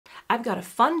I've got a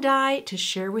fun die to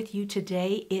share with you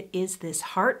today. It is this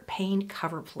heart paint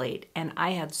cover plate, and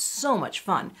I had so much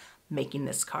fun making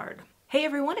this card. Hey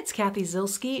everyone, it's Cathy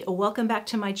Zielske. Welcome back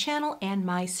to my channel and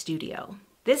my studio.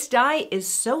 This die is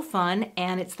so fun,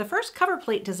 and it's the first cover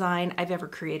plate design I've ever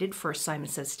created for Simon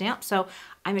Says Stamp, so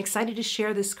I'm excited to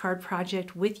share this card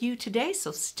project with you today,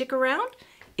 so stick around.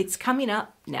 It's coming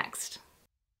up next.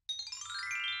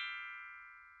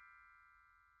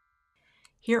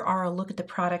 Here are a look at the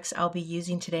products I'll be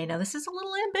using today. Now this is a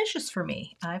little ambitious for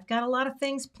me. I've got a lot of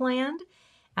things planned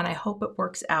and I hope it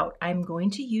works out. I'm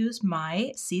going to use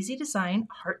my CZ Design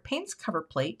Heart Paints cover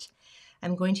plate.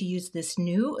 I'm going to use this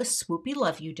new Swoopy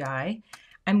Love You die.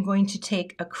 I'm going to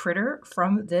take a critter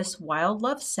from this Wild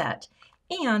Love set,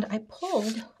 and I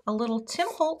pulled a little Tim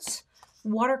Holtz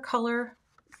watercolor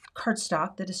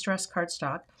cardstock, the distress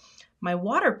cardstock, my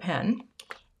water pen,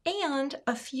 and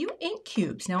a few ink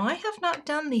cubes. Now I have not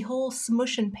done the whole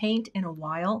smush and paint in a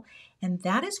while, and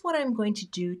that is what I'm going to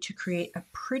do to create a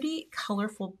pretty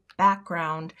colorful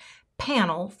background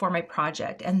panel for my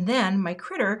project. And then my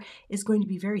critter is going to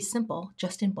be very simple,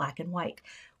 just in black and white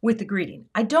with the greeting.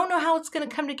 I don't know how it's going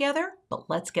to come together, but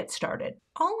let's get started.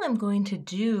 All I'm going to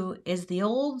do is the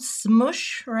old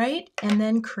smush, right? And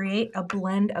then create a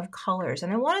blend of colors.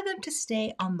 And I wanted them to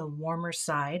stay on the warmer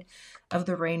side of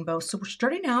the rainbow. So we're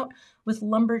starting out with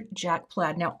Lumberjack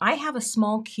Plaid. Now I have a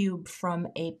small cube from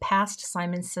a past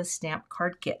Simon Says Stamp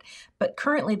card kit, but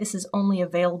currently this is only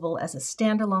available as a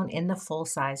standalone in the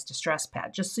full-size distress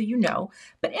pad, just so you know.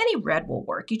 But any red will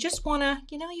work. You just want to,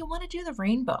 you want to do the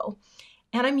rainbow.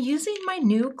 And I'm using my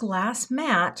new glass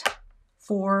mat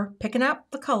for picking up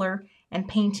the color and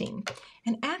painting.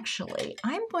 And actually,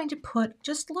 I'm going to put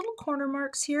just little corner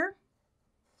marks here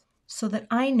so that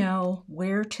I know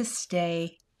where to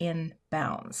stay in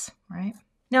bounds, right?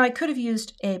 Now I could have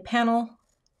used a panel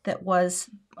that was,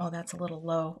 oh, that's a little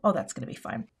low. Oh, that's going to be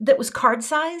fine. That was card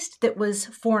sized, that was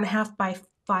 4.5 by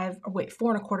 5, or wait,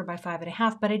 4.25 by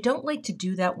 5.5, but I don't like to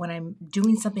do that when I'm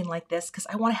doing something like this because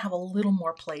I want to have a little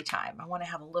more playtime. I want to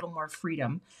have a little more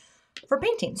freedom for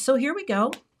painting. So here we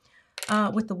go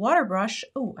with the water brush.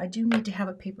 Oh, I do need to have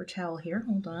a paper towel here.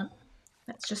 Hold on.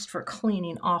 That's just for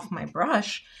cleaning off my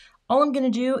brush. All I'm going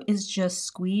to do is just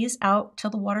squeeze out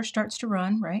till the water starts to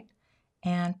run, right?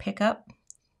 And pick up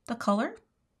the color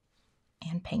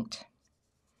and paint.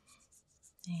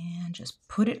 And just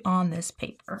put it on this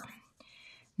paper.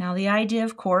 Now the idea,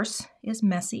 of course, is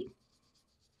messy.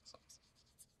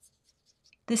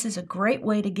 This is a great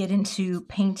way to get into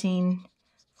painting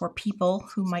for people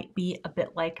who might be a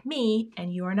bit like me,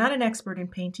 and you are not an expert in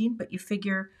painting, but you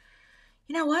figure,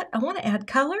 you know what, I want to add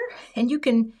color, and you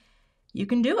can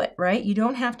do it, right? You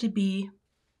don't have to be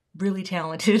really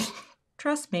talented.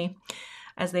 Trust me.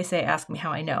 As they say, ask me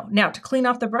how I know. Now, to clean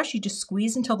off the brush, you just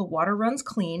squeeze until the water runs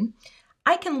clean.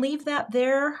 I can leave that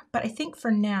there, but I think for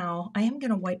now, I am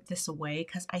going to wipe this away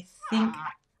because I think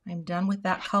I'm done with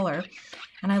that color.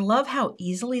 And I love how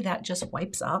easily that just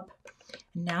wipes up.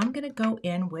 And now I'm going to go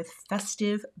in with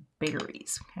Festive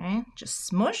Berries, okay? Just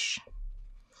smush.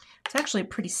 It's actually a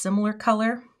pretty similar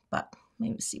color, but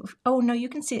maybe see. Oh, no, you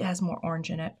can see it has more orange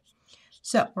in it.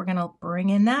 So we're going to bring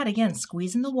in that again,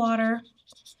 squeezing the water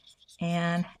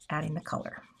and adding the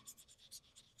color.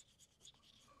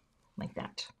 Like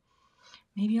that.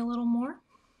 Maybe a little more.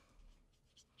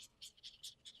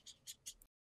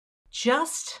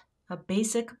 Just a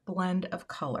basic blend of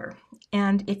color.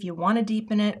 And if you want to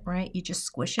deepen it, right, you just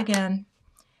squish again,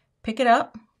 pick it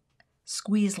up,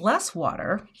 squeeze less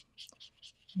water,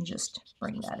 and just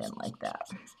bring that in like that.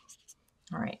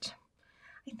 All right.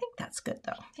 I think that's good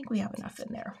though. I think we have enough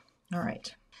in there. All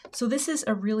right. So this is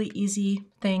a really easy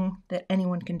thing that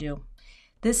anyone can do.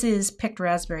 This is picked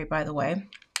raspberry, by the way.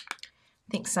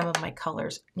 I think some of my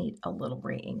colors need a little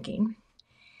re-inking.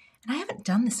 And I haven't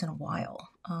done this in a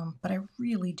while, but I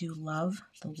really do love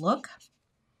the look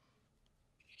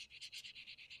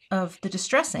of the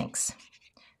distress inks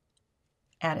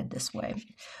added this way.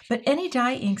 But any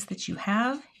dye inks that you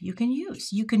have, you can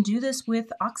use. You can do this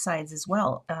with oxides as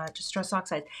well, distress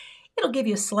oxides. It'll give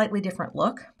you a slightly different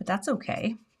look, but that's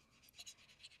okay.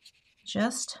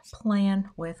 Just playing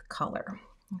with color.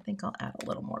 I think I'll add a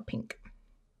little more pink.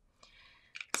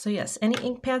 So yes, any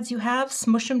ink pads you have,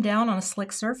 smush them down on a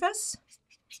slick surface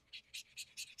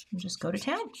and just go to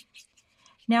town.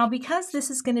 Now, because this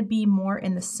is going to be more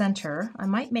in the center, I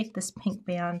might make this pink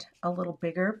band a little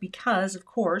bigger because, of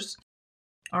course,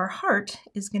 our heart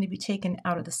is going to be taken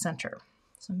out of the center.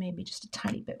 So maybe just a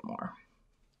tiny bit more.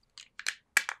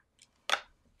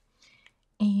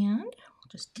 And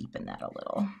we'll just deepen that a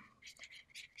little.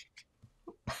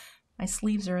 My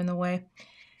sleeves are in the way.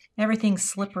 Everything's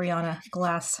slippery on a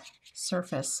glass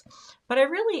surface. But I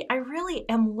really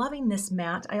am loving this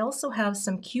mat. I also have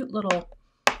some cute little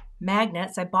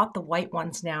magnets. I bought the white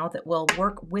ones now that will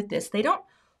work with this. They don't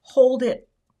hold it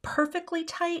perfectly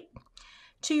tight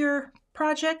to your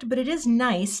project, but it is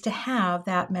nice to have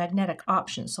that magnetic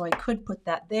option. So I could put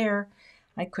that there,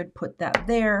 I could put that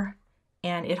there,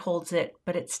 and it holds it,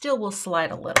 but it still will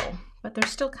slide a little. But they're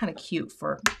still kind of cute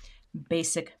for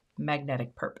basic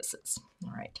magnetic purposes.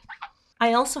 All right.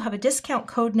 I also have a discount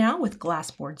code now with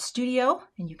Glassboard Studio,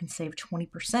 and you can save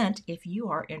 20% if you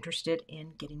are interested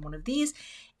in getting one of these.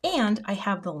 And I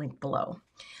have the link below.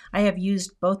 I have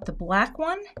used both the black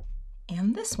one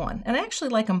and this one, and I actually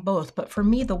like them both, but for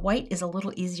me, the white is a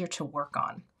little easier to work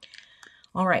on.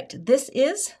 All right, this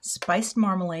is Spiced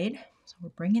Marmalade. So we're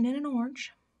bringing in an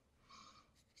orange.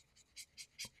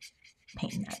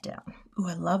 Painting that down. Ooh,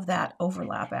 I love that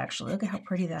overlap, actually. Look at how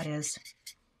pretty that is.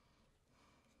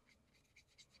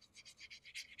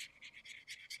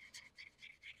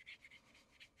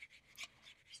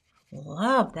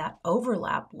 Love that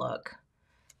overlap look.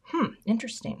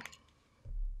 Interesting.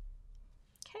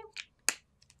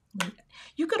 Okay.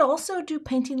 You could also do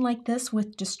painting like this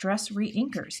with distress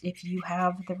reinkers if you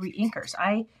have the reinkers.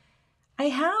 I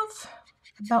have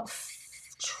about,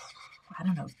 I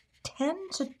don't know, 10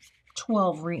 to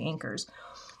 12 reinkers,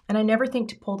 and I never think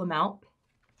to pull them out,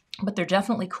 but they're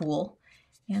definitely cool.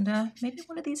 And maybe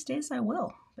one of these days I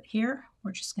will. But here,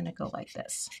 we're just going to go like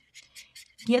this.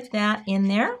 Get that in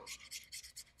there,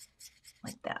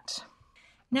 like that.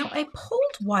 Now I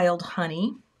pulled Wild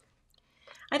Honey.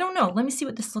 I don't know. Let me see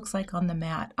what this looks like on the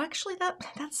mat. Actually,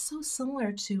 that's so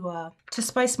similar to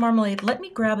Spiced Marmalade. Let me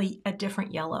grab a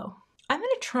different yellow. I'm going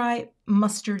to try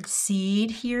Mustard Seed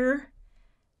here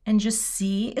and just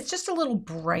see. It's just a little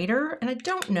brighter, and I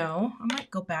don't know. I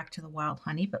might go back to the Wild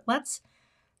Honey, but let's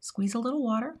squeeze a little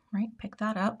water, right? Pick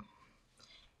that up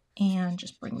and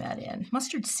just bring that in.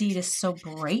 Mustard Seed is so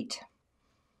bright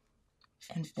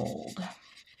and bold.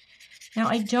 Now,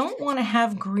 I don't want to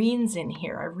have greens in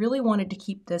here. I really wanted to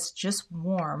keep this just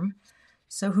warm.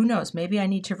 So who knows? Maybe I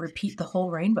need to repeat the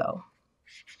whole rainbow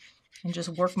and just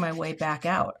work my way back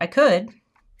out. I could.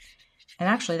 And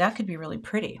actually, that could be really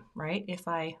pretty, right?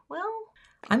 Well,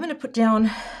 I'm going to put down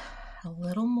a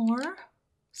little more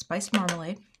Spiced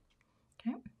Marmalade.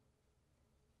 Okay.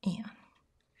 And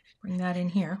bring that in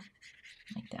here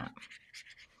like that.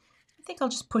 I think I'll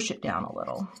just push it down a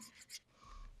little.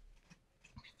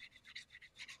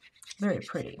 Very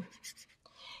pretty.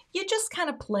 You just kind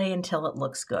of play until it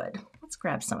looks good. Let's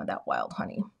grab some of that Wild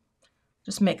Honey.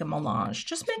 Just make a melange.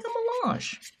 Just make a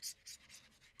melange.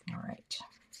 All right.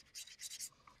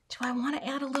 Do I want to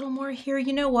add a little more here?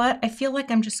 You know what? I feel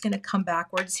like I'm just going to come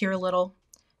backwards here a little,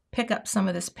 pick up some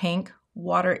of this pink,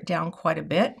 water it down quite a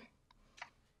bit,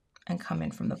 and come in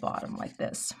from the bottom like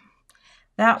this.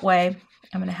 That way,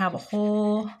 I'm going to have a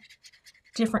whole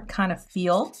different kind of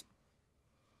feel.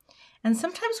 And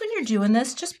sometimes when you're doing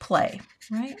this, just play,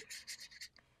 right?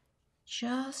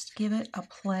 Just give it a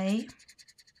play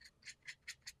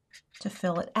to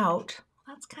fill it out.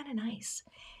 That's kind of nice.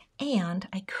 And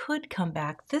I could come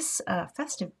back. This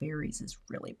Festive Berries is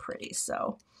really pretty,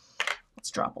 so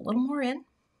let's drop a little more in.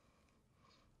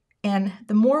 And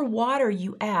the more water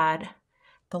you add,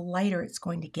 the lighter it's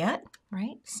going to get,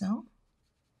 right? So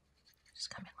just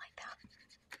come in like that.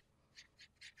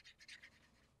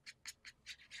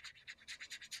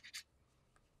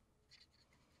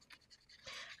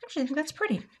 Actually, I think that's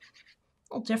pretty.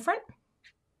 A little different.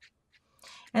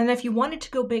 And if you wanted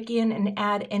to go back in and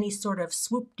add any sort of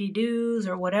swoop-de-doos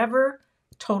or whatever,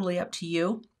 totally up to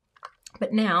you.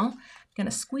 But now, I'm going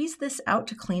to squeeze this out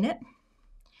to clean it.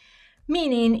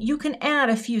 Meaning you can add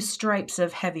a few stripes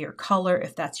of heavier color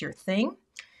if that's your thing.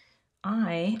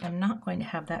 I am not going to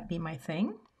have that be my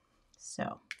thing.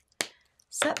 So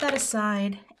set that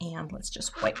aside and let's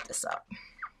just wipe this up.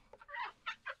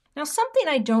 Now, something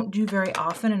I don't do very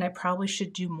often and I probably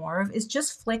should do more of is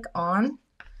just flick on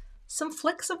some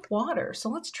flicks of water. So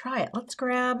let's try it. Let's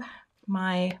grab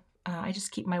my, I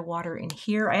just keep my water in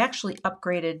here. I actually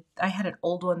upgraded. I had an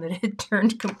old one that had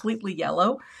turned completely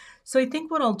yellow. So I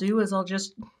think what I'll do is I'll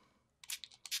just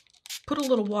put a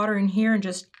little water in here and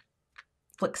just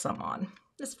flick some on.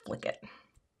 Just flick it.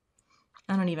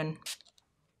 I don't even,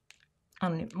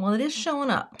 well, it is showing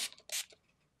up.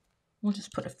 We'll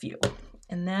just put a few.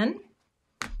 And then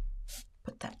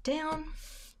put that down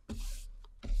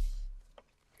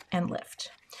and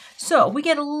lift. So we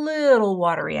get a little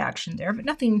water reaction there, but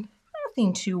nothing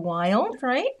too wild,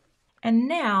 right? And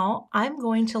now I'm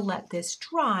going to let this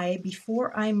dry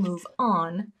before I move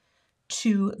on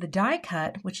to the die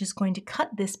cut, which is going to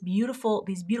cut these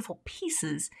beautiful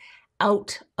pieces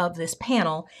out of this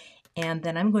panel. And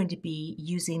then I'm going to be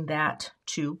using that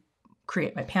to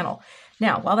create my panel.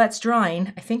 Now, while that's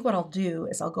drying, I think what I'll do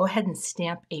is I'll go ahead and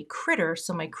stamp a critter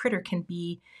so my critter can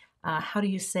be, how do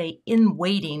you say, in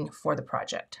waiting for the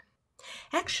project.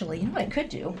 Actually, you know what I could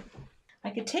do?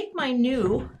 I could take my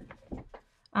new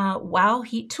Wow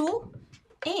heat tool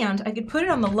and I could put it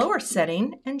on the lower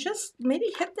setting and just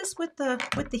maybe hit this with the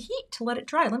heat to let it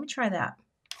dry. Let me try that.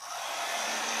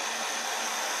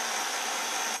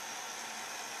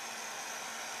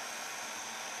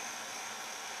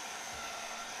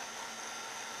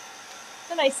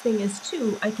 The nice thing is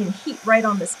too, I can heat right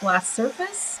on this glass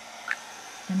surface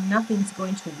and nothing's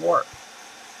going to warp.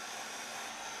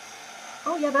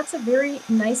 Oh yeah, that's a very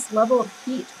nice level of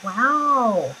heat.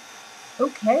 Wow.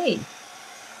 Okay.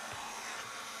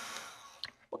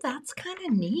 Well, that's kind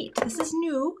of neat. This is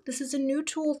new. This is a new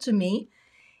tool to me.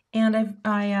 And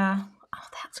oh,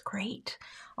 that's great.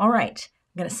 All right.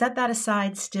 I'm going to set that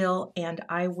aside still and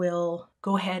I will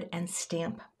go ahead and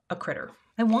stamp a critter.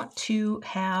 I want to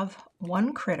have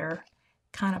one critter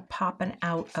kind of popping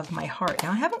out of my heart.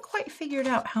 Now, I haven't quite figured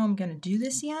out how I'm going to do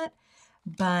this yet,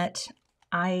 but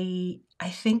I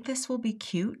think this will be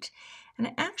cute. And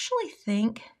I actually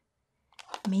think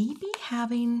maybe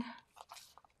having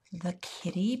the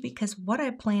kitty, because what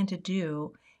I plan to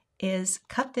do is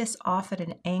cut this off at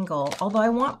an angle, although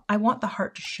I want the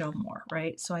heart to show more,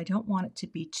 right? So I don't want it to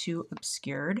be too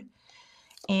obscured.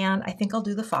 And I think I'll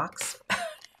do the fox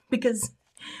because,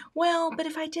 well, but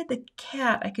if I did the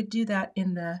cat, I could do that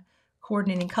in the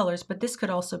coordinating colors, but this could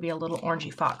also be a little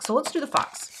orangey fox. So let's do the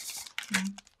fox.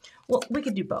 Well, we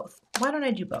could do both. Why don't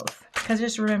I do both? Because I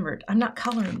just remembered, I'm not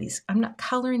coloring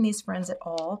these friends at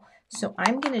all. So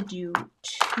I'm going to do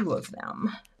 2 of them.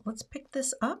 Let's pick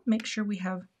this up, make sure we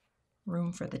have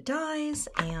room for the dies,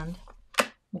 and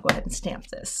we'll go ahead and stamp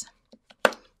this.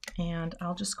 And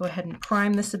I'll just go ahead and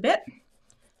prime this a bit.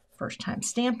 First time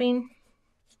stamping.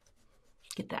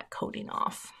 Get that coating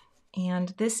off.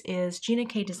 And this is Gina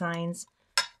K Designs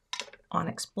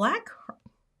Onyx Black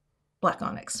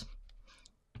Onyx.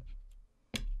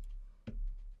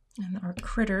 And our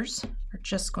critters are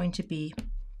just going to be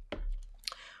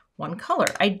one color.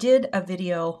 I did a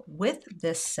video with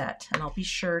this set, and I'll be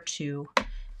sure to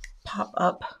pop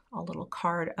up a little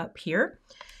card up here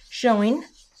showing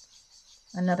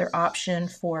another option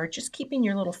for just keeping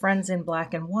your little friends in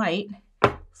black and white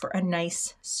for a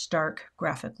nice stark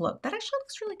graphic look. That actually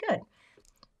looks really good.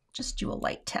 Just do a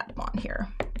light tap on here.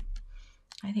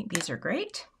 I think these are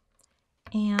great.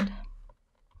 And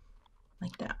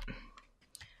like that.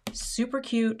 Super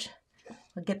cute.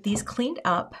 I'll get these cleaned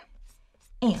up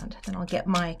and then I'll get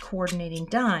my coordinating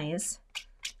dies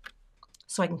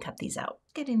so I can cut these out.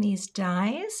 Getting these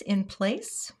dies in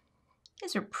place.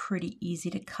 These are pretty easy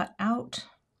to cut out.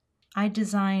 I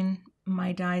design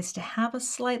my dies to have a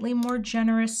slightly more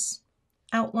generous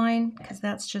outline because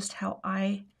that's just how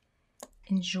I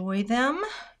enjoy them.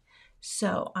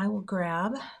 So I will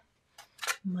grab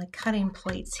my cutting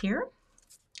plates here.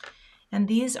 And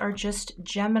these are just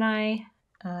Gemini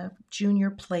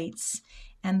Junior plates.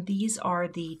 And these are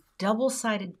the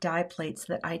double-sided die plates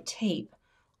that I tape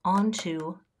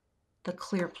onto the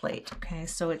clear plate. Okay,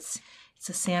 so it's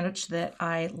a sandwich that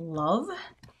I love.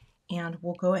 And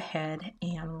we'll go ahead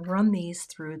and run these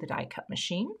through the die cut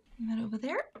machine. That over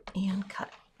there and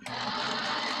cut.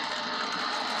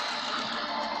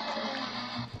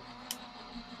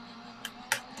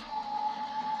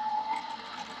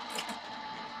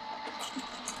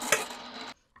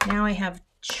 Now I have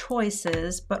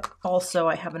choices, but also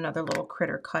I have another little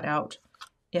critter cut out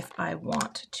if I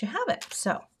want to have it.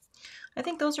 So I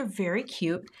think those are very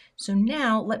cute. So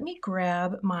now let me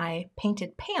grab my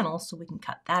painted panel so we can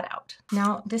cut that out.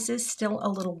 Now this is still a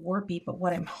little warpy, but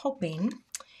what I'm hoping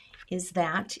is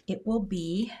that it will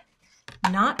be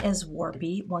not as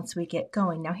warpy once we get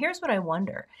going. Now here's what I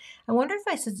wonder. I wonder if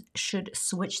I should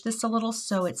switch this a little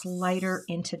so it's lighter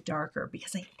into darker,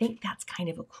 because I think that's kind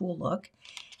of a cool look.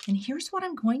 And here's what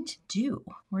I'm going to do.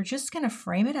 We're just going to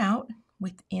frame it out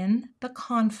within the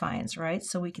confines, right?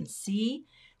 So we can see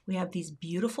we have these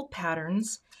beautiful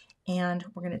patterns, and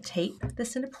we're going to tape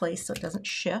this into place so it doesn't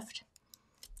shift.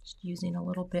 Just using a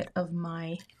little bit of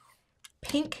my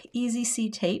pink Easy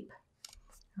C tape.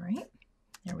 All right,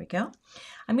 there we go.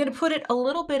 I'm going to put it a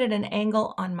little bit at an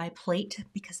angle on my plate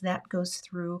because that goes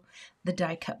through the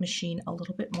die cut machine a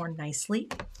little bit more nicely.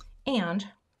 And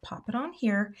pop it on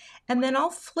here, and then I'll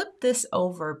flip this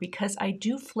over because I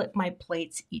do flip my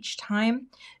plates each time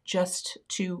just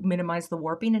to minimize the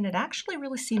warping, and it actually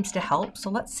really seems to help. So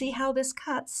let's see how this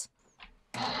cuts.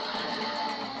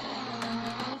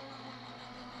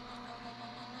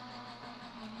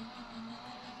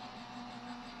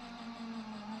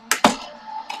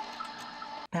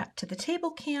 Back to the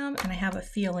table cam, and I have a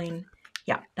feeling,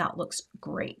 yeah, that looks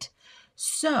great.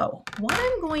 So what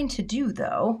I'm going to do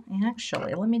though,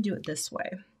 actually, let me do it this way.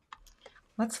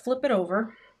 Let's flip it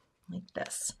over like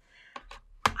this.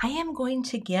 I am going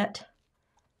to get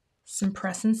some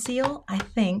press and seal, I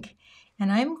think,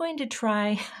 and I'm going to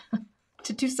try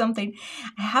to do something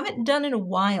I haven't done in a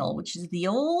while, which is the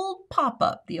old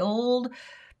pop-up, the old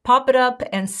pop it up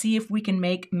and see if we can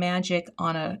make magic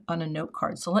on a note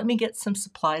card. So let me get some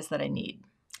supplies that I need.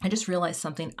 I just realized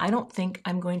something. I don't think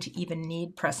I'm going to even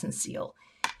need press and seal.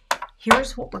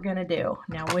 Here's what we're gonna do.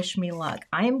 Now wish me luck.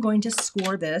 I am going to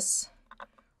score this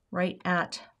right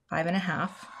at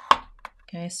 5.5.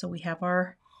 Okay, so we have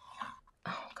our,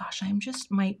 oh gosh, I'm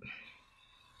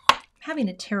having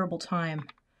a terrible time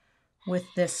with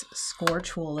this score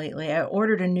tool lately. I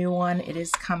ordered a new one. It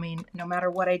is coming. No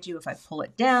matter what I do, if I pull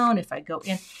it down, if I go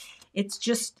in, it's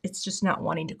just not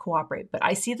wanting to cooperate. But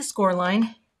I see the score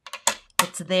line.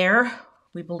 It's there,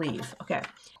 we believe. Okay,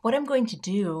 what I'm going to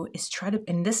do is try to,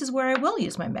 and this is where I will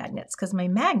use my magnets, because my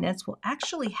magnets will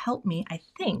actually help me, I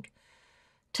think,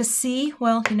 to see,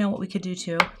 well, you know what we could do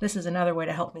too. This is another way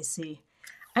to help me see.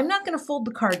 I'm not going to fold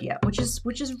the card yet, which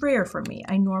is rare for me.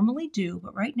 I normally do,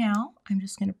 but right now I'm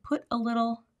just going to put a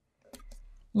little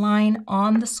line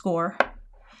on the score.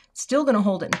 Still going to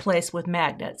hold it in place with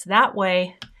magnets. That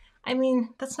way, I mean,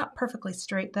 that's not perfectly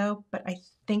straight though, but I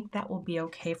think that will be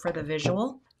okay for the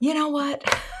visual. You know what?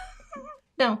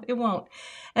 No, it won't.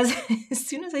 As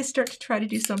soon as I start to try to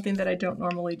do something that I don't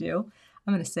normally do,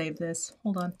 I'm going to save this.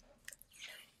 Hold on.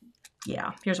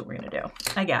 Yeah, here's what we're going to do.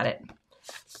 I got it.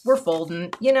 We're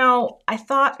folding. You know, I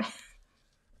thought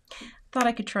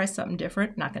I could try something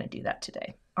different. Not going to do that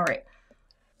today. All right.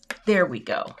 There we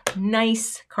go.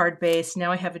 Nice card base.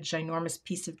 Now I have a ginormous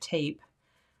piece of tape.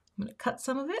 I'm going to cut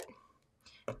some of it.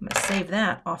 I'm going to save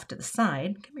that off to the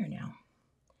side. Come here now.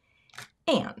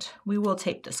 And we will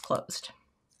tape this closed,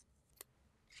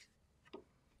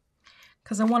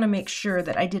 because I want to make sure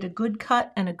that I did a good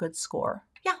cut and a good score.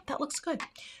 Yeah, that looks good.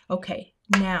 Okay,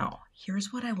 now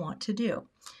here's what I want to do.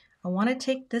 I want to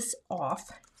take this off.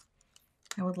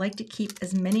 I would like to keep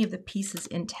as many of the pieces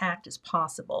intact as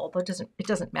possible, but it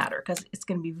doesn't matter because it's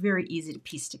going to be very easy to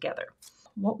piece together.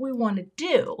 What we want to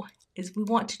do is we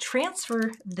want to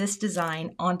transfer this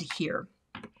design onto here.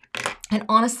 And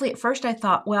honestly, at first I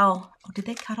thought, well, oh, did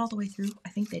they cut all the way through? I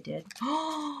think they did.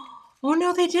 Oh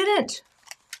no, they didn't.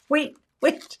 Wait.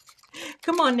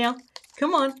 Come on now.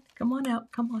 Come on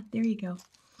out. Come on. There you go.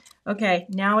 Okay,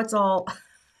 now it's all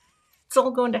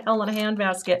going to hell in a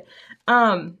handbasket.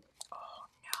 Oh no.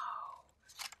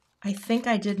 I think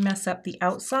I did mess up the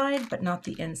outside, but not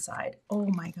the inside. Oh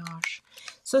my gosh.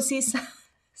 So see,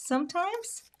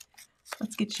 sometimes,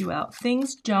 let's get you out.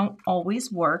 Things don't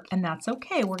always work, and that's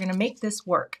okay. We're going to make this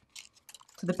work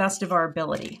to the best of our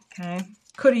ability, okay?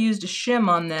 Could have used a shim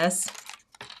on this.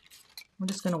 We're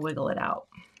just going to wiggle it out.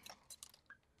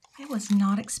 I was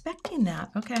not expecting that.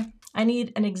 Okay. I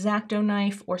need an X-Acto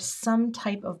knife or some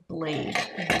type of blade.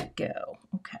 There we go.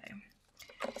 Okay.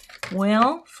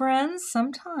 Well, friends,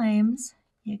 sometimes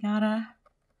you gotta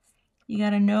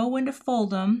know when to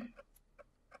fold them,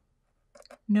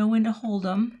 know when to hold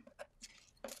them,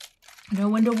 know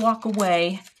when to walk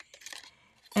away,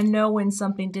 and know when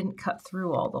something didn't cut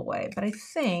through all the way. But I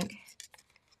think,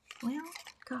 well,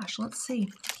 gosh, let's see.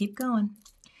 Keep going.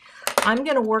 I'm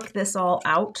going to work this all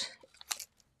out.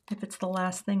 If it's the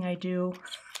last thing I do,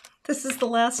 this is the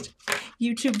last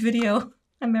YouTube video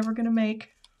I'm ever going to make.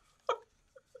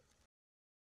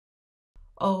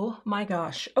 Oh my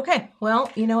gosh. Okay,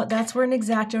 well, you know what? That's where an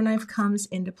X-Acto knife comes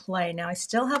into play. Now I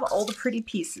still have all the pretty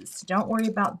pieces, so don't worry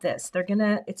about this.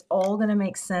 It's all gonna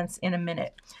make sense in a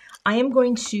minute. I am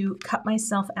going to cut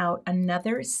myself out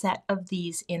another set of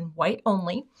these in white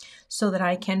only so that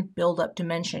I can build up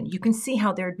dimension. You can see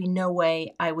how there'd be no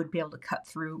way I would be able to cut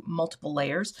through multiple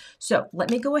layers. So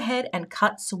let me go ahead and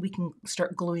cut so we can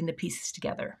start gluing the pieces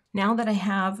together. Now that I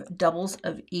have doubles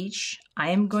of each,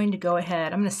 I am going to go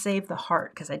ahead, I'm going to save the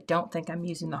heart because I don't think I'm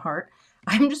using the heart.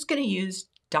 I'm just going to use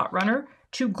Dot Runner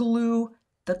to glue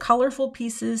the colorful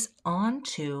pieces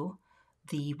onto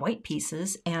the white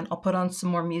pieces, and I'll put on some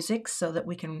more music so that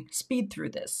we can speed through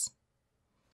this.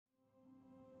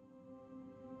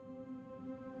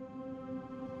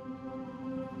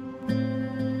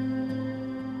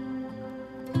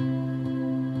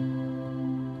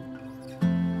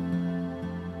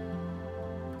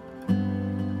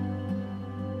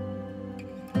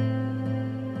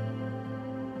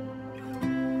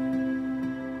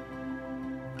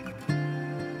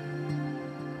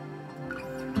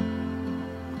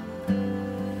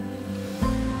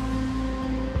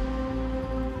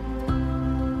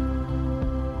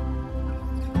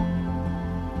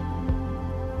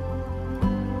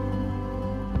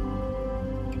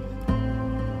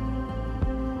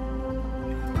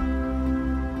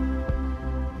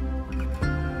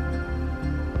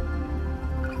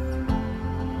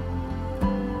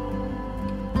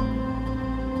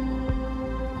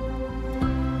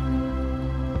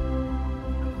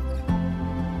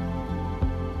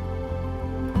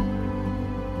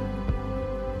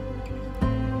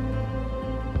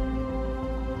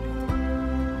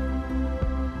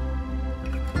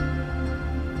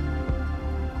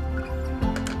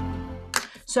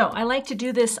 So I like to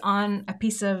do this on a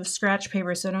piece of scratch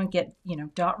paper so I don't get,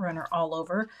 dot runner all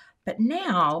over. But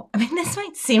now, I mean, this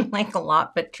might seem like a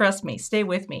lot, but trust me, stay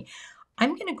with me.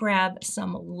 I'm going to grab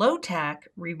some low-tack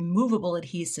removable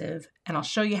adhesive, and I'll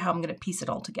show you how I'm going to piece it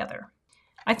all together.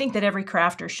 I think that every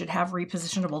crafter should have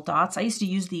repositionable dots. I used to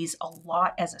use these a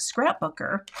lot as a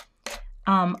scrapbooker.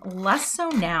 Less so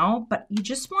now, but you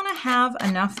just want to have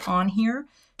enough on here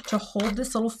to hold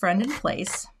this little friend in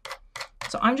place.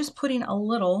 So I'm just putting a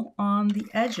little on the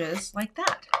edges like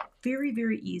that. Very,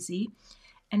 very easy.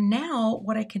 And now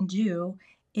what I can do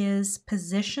is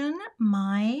position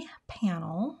my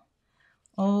panel.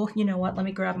 Oh, you know what? Let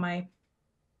me grab my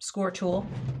score tool.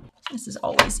 This is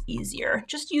always easier.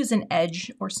 Just use an edge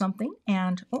or something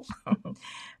and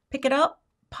pick it up,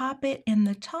 pop it in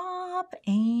the top,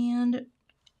 and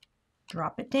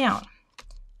drop it down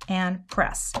and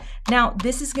press. Now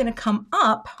this is going to come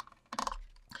up,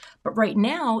 but right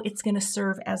now it's going to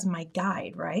serve as my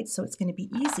guide, right? So it's going to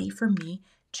be easy for me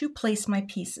to place my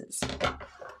pieces.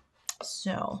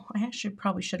 So I actually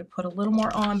probably should have put a little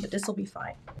more on, but this will be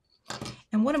fine.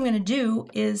 And what I'm going to do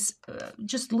is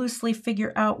just loosely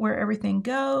figure out where everything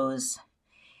goes.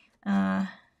 I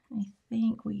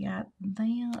think we got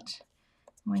that.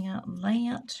 We got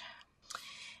that.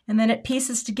 And then it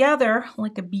pieces together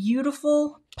like a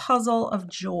beautiful puzzle of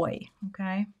joy,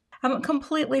 okay? I haven't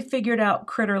completely figured out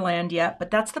Critterland yet, but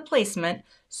that's the placement.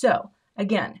 So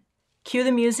again, cue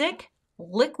the music,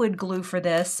 liquid glue for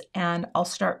this, and I'll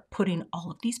start putting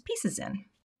all of these pieces in.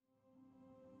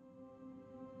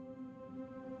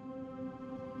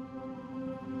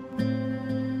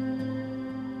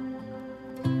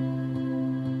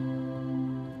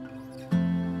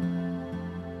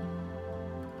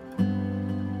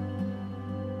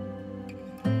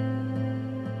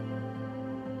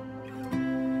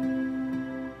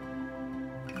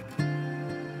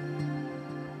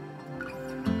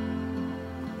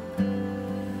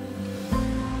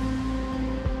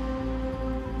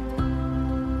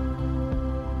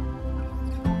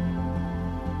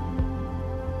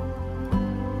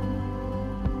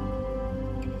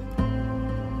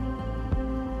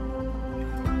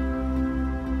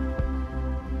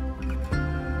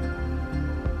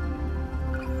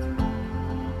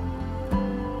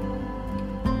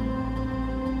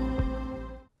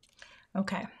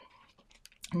 Okay,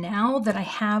 now that I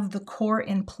have the core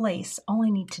in place, all I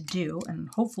need to do, and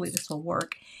hopefully this will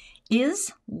work,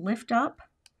 is lift up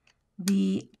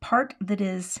the part that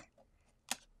is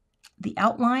the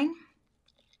outline,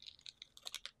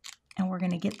 and we're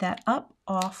going to get that up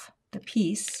off the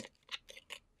piece.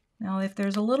 Now, if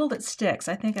there's a little that sticks,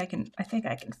 I think I can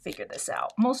figure this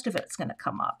out. Most of it's going to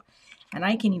come up, and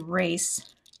I can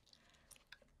erase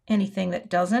anything that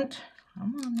doesn't.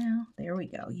 Come on now, there we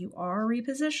go. You are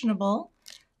repositionable,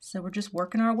 so we're just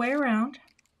working our way around.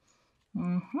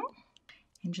 And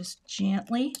just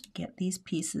gently get these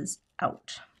pieces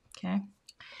out, okay?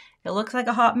 It looks like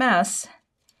a hot mess.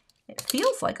 It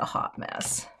feels like a hot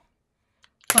mess,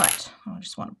 but I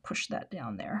just want to push that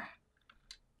down there.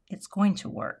 It's going to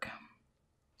work.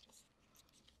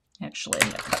 Actually, I'm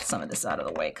going to cut some of this out of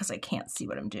the way because I can't see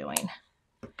what I'm doing.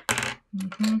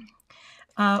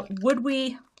 Would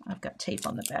we, I've got tape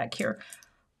on the back here.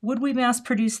 Would we mass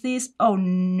produce these? Oh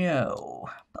no,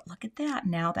 but look at that.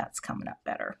 Now that's coming up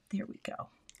better. There we go.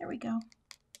 There we go.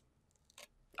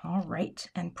 All right,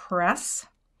 and press.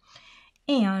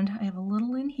 And I have a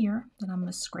little in here that I'm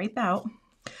going to scrape out.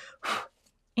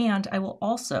 And I will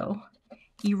also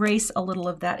erase a little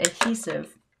of that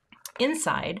adhesive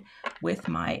inside with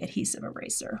my adhesive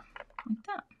eraser, like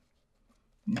that.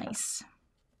 Nice.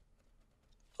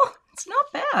 Oh, it's not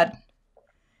bad.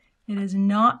 It is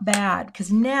not bad,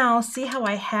 because now see how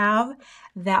I have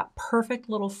that perfect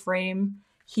little frame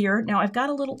here. Now I've got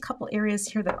a couple areas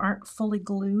here that aren't fully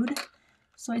glued.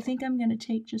 So I think I'm going to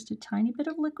take just a tiny bit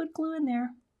of liquid glue in there,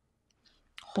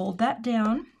 hold that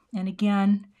down, and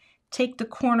again, take the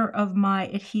corner of my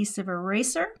adhesive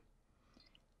eraser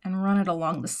and run it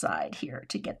along the side here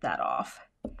to get that off.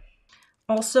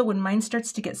 Also, when mine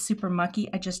starts to get super mucky,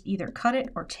 I just either cut it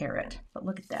or tear it. But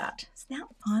look at that. Isn't that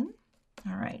fun?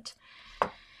 All right.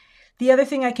 The other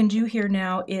thing I can do here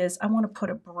now is I want to put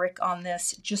a brick on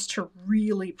this just to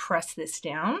really press this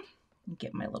down and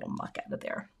get my little muck out of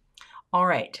there. All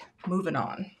right, moving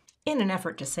on. In an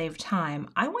effort to save time,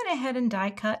 I went ahead and die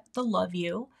cut the Love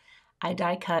You. I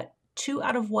die cut 2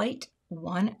 out of white,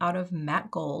 1 out of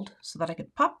matte gold, so that I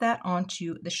could pop that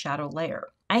onto the shadow layer.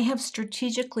 I have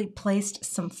strategically placed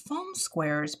some foam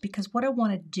squares because what I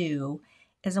want to do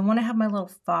is I want to have my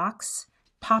little fox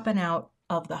popping out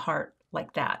of the heart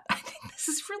like that. I think think this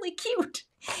is really cute.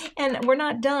 And we're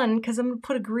not done because I'm going to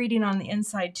put a greeting on the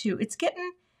inside too. It's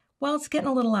getting, well, it's getting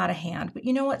a little out of hand. But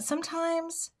you know what?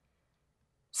 Sometimes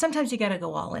you got to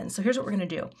go all in. So here's what we're going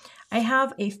to do. I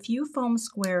have a few foam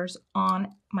squares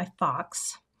on my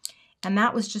fox. And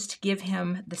that was just to give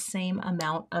him the same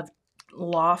amount of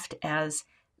loft as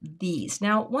these.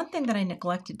 Now, one thing that I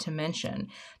neglected to mention,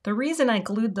 the reason I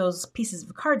glued those pieces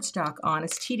of cardstock on,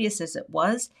 as tedious as it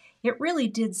was, it really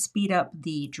did speed up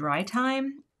the dry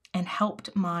time and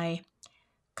helped my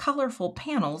colorful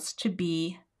panels to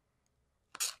be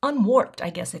unwarped, I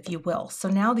guess, if you will. So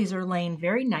now these are laying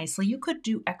very nicely. You could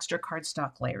do extra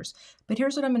cardstock layers, but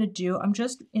here's what I'm going to do. I'm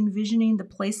just envisioning the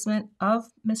placement of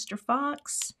Mr.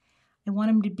 Fox. I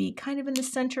want him to be kind of in the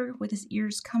center with his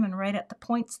ears coming right at the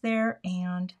points there,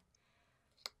 and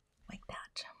like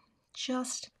that.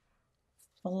 Just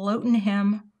floating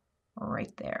him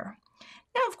right there.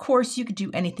 Now, of course, you could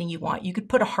do anything you want. You could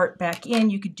put a heart back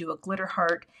in. You could do a glitter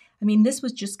heart. I mean, this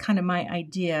was just kind of my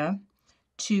idea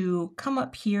to come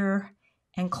up here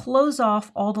and close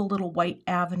off all the little white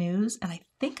avenues, and I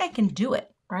think I can do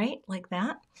it, right? Like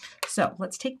that. So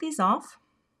let's take these off.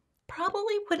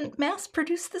 Probably wouldn't mass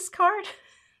produce this card,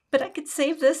 but I could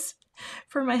save this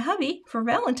for my hubby for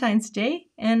Valentine's Day,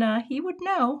 and he would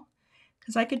know,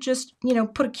 because I could just, you know,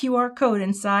 put a QR code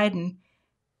inside and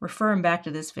refer him back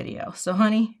to this video. So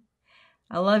honey,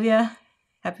 I love you.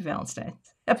 Happy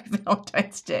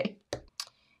Valentine's Day.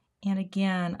 And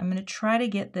again, I'm going to try to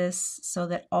get this so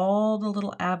that all the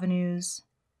little avenues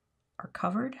are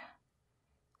covered,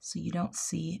 so you don't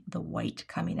see the white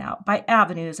coming out. By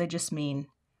avenues, I just mean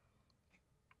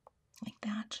like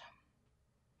that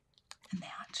and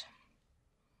that.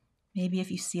 Maybe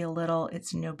if you see a little,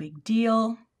 it's no big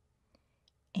deal.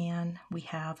 And we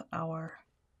have our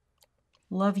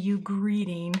love you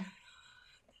greeting.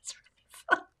 It's really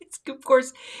fun. It's, of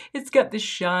course, it's got the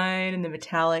shine and the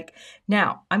metallic.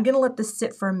 Now, I'm going to let this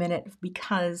sit for a minute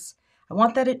because I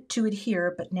want that to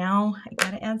adhere, but now I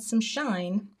got to add some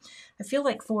shine. I feel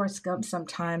like Forrest Gump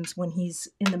sometimes when he's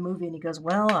in the movie and he goes,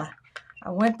 well, I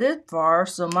went this far,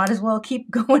 so might as well keep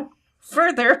going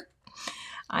further.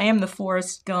 I am the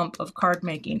Forrest Gump of card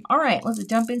making. All right, let's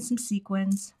dump in some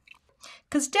sequins.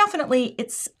 Because definitely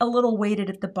it's a little weighted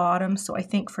at the bottom, so I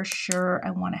think for sure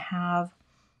I want to have,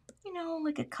 you know,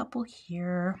 like a couple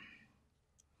here.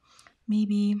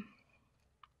 Maybe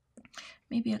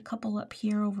a couple up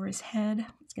here over his head.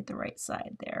 Let's get the right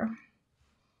side there.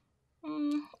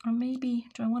 Or maybe,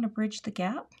 do I want to bridge the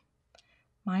gap?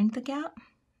 Mind the gap?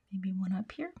 Maybe one up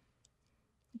here,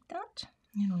 like that.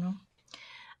 I don't know.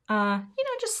 You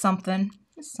know, just something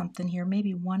here.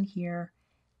 Maybe one here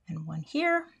and one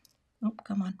here. Oh,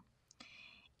 come on.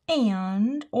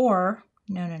 And, or,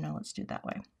 no, let's do it that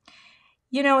way.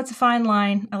 You know, it's a fine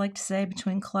line, I like to say,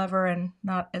 between clever and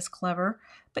not as clever.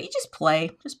 But you just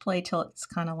play till it's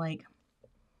kind of like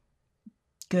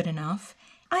good enough.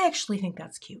 I actually think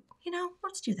that's cute. You know,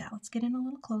 let's do that. Let's get in a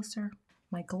little closer.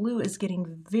 My glue is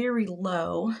getting very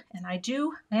low, and I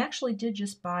actually did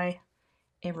just buy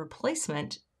a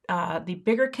replacement, the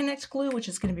bigger Connect glue, which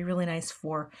is going to be really nice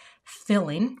for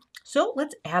filling. So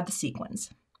let's add the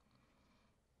sequins.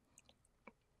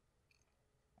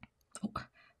 Oh,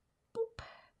 boop.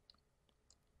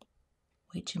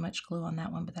 Way too much glue on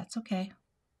that one, but that's okay.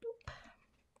 Boop. A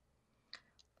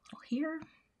little here.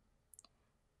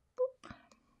 Boop.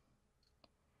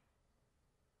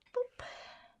 Boop.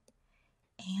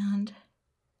 And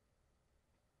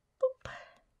boop.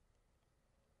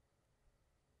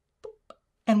 Boop.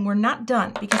 And we're not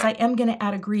done because I am going to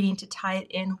add a greeting to tie it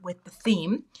in with the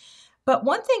theme. But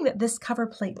one thing that this cover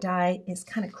plate die is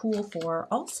kind of cool for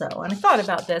also, and I thought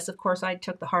about this, of course I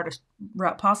took the hardest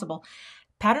route possible,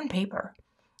 pattern paper.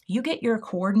 You get your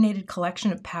coordinated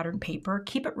collection of pattern paper,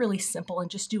 keep it really simple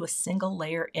and just do a single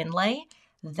layer inlay.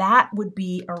 That would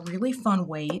be a really fun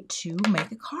way to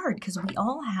make a card because we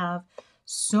all have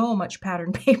so much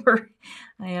pattern paper.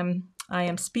 I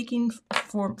am speaking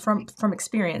from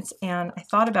experience, and I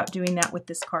thought about doing that with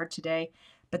this card today,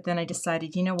 but then I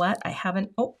decided, you know what? I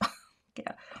haven't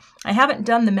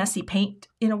done the messy paint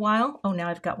in a while. Oh, now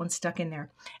I've got one stuck in there.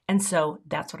 And so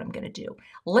that's what I'm going to do.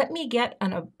 Let me get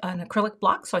an acrylic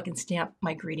block so I can stamp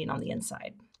my greeting on the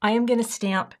inside. I am going to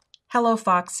stamp Hello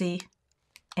Foxy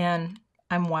and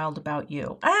I'm Wild About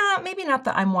You. Maybe not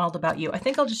the I'm Wild About You. I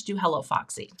think I'll just do Hello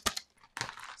Foxy.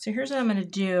 So here's what I'm going to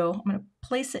do. I'm going to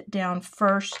place it down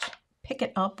first, pick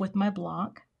it up with my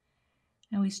block.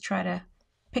 I always try to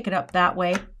pick it up that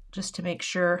way just to make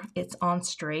sure it's on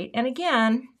straight. And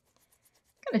again,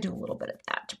 I'm going to do a little bit of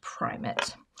that to prime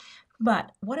it.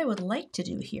 But what I would like to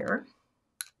do here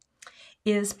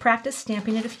is practice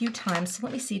stamping it a few times. So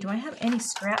let me see, do I have any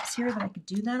scraps here that I could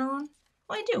do that on?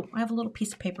 Well, I do. I have a little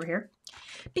piece of paper here.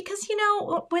 Because, you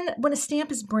know, when a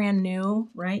stamp is brand new,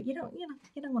 right, you don't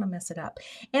want to mess it up.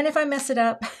 And if I mess it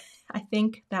up, I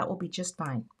think that will be just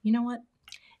fine. You know what?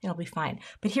 It'll be fine.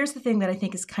 But here's the thing that I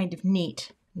think is kind of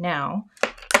neat. Now,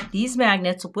 these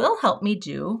magnets will help me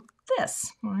do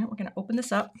this. All right, we're going to open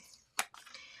this up.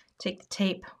 Take the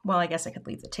tape. Well, I guess I could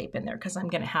leave the tape in there because I'm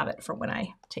going to have it for when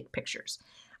I take pictures.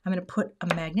 I'm going to put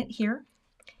a magnet here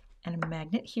and a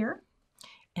magnet here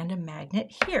and a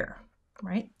magnet here,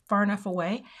 right? Far enough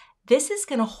away. This is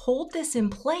going to hold this in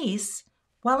place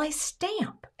while I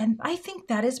stamp. And I think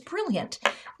that is brilliant.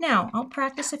 Now, I'll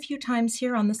practice a few times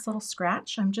here on this little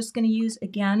scratch. I'm just going to use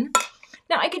again.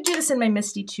 Now, I could do this in my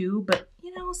MISTI too, but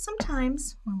you know,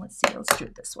 sometimes, well, let's see, let's do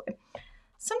it this way.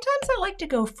 Sometimes I like to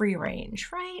go free range,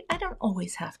 right? I don't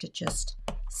always have to just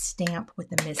stamp with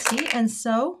the MISTI. And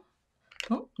so,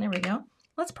 oh, there we go.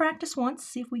 Let's practice once,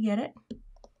 see if we get it.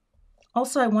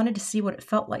 Also, I wanted to see what it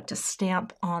felt like to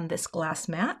stamp on this glass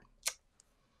mat.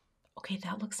 Okay,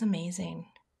 that looks amazing.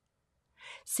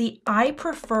 See, I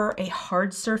prefer a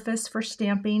hard surface for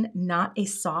stamping, not a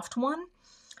soft one.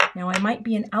 Now, I might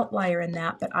be an outlier in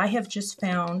that, but I have just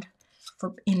found,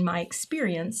 in my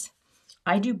experience,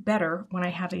 I do better when I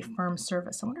have a firm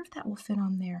surface. I wonder if that will fit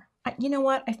on there. You know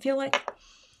what? I feel like,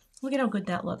 look at how good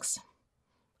that looks.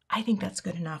 I think that's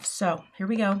good enough. So here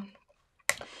we go.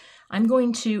 I'm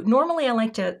going to, normally I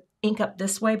like to ink up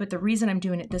this way, but the reason I'm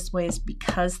doing it this way is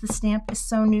because the stamp is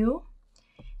so new.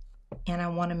 And I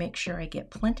want to make sure I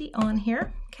get plenty on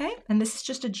here. Okay, and this is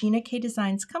just a Gina K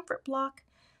Designs comfort block.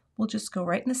 We'll just go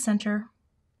right in the center,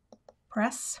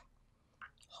 press,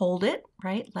 hold it,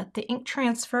 right? Let the ink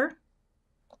transfer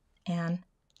and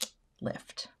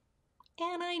lift.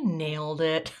 And I nailed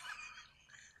it.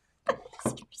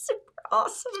 That's super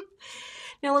awesome.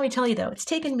 Now let me tell you though, it's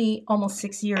taken me almost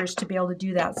 6 years to be able to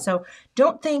do that. So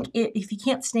don't think if you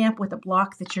can't stamp with a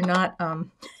block that you're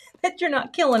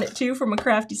not killing it too from a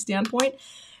crafty standpoint,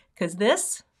 because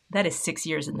that is 6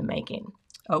 years in the making.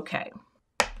 Okay,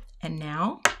 and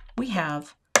now we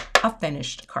have a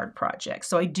finished card project.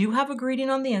 So I do have a greeting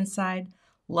on the inside.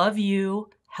 Love you,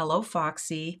 hello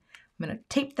Foxy. I'm going to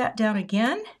tape that down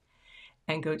again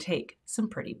and go take some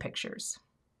pretty pictures.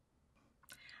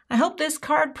 I hope this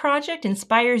card project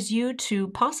inspires you to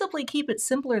possibly keep it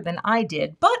simpler than I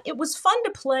did, but it was fun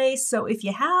to play, so if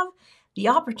you have the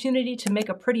opportunity to make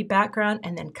a pretty background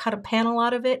and then cut a panel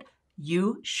out of it,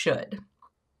 you should.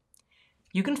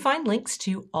 You can find links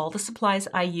to all the supplies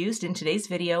I used in today's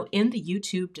video in the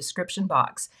YouTube description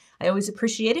box. I always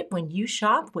appreciate it when you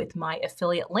shop with my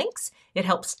affiliate links. It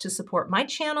helps to support my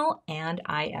channel, and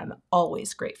I am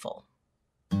always grateful.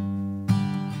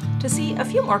 To see a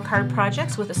few more card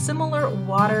projects with a similar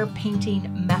water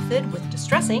painting method with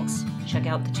distress inks, check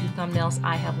out the 2 thumbnails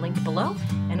I have linked below,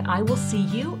 and I will see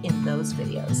you in those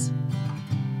videos.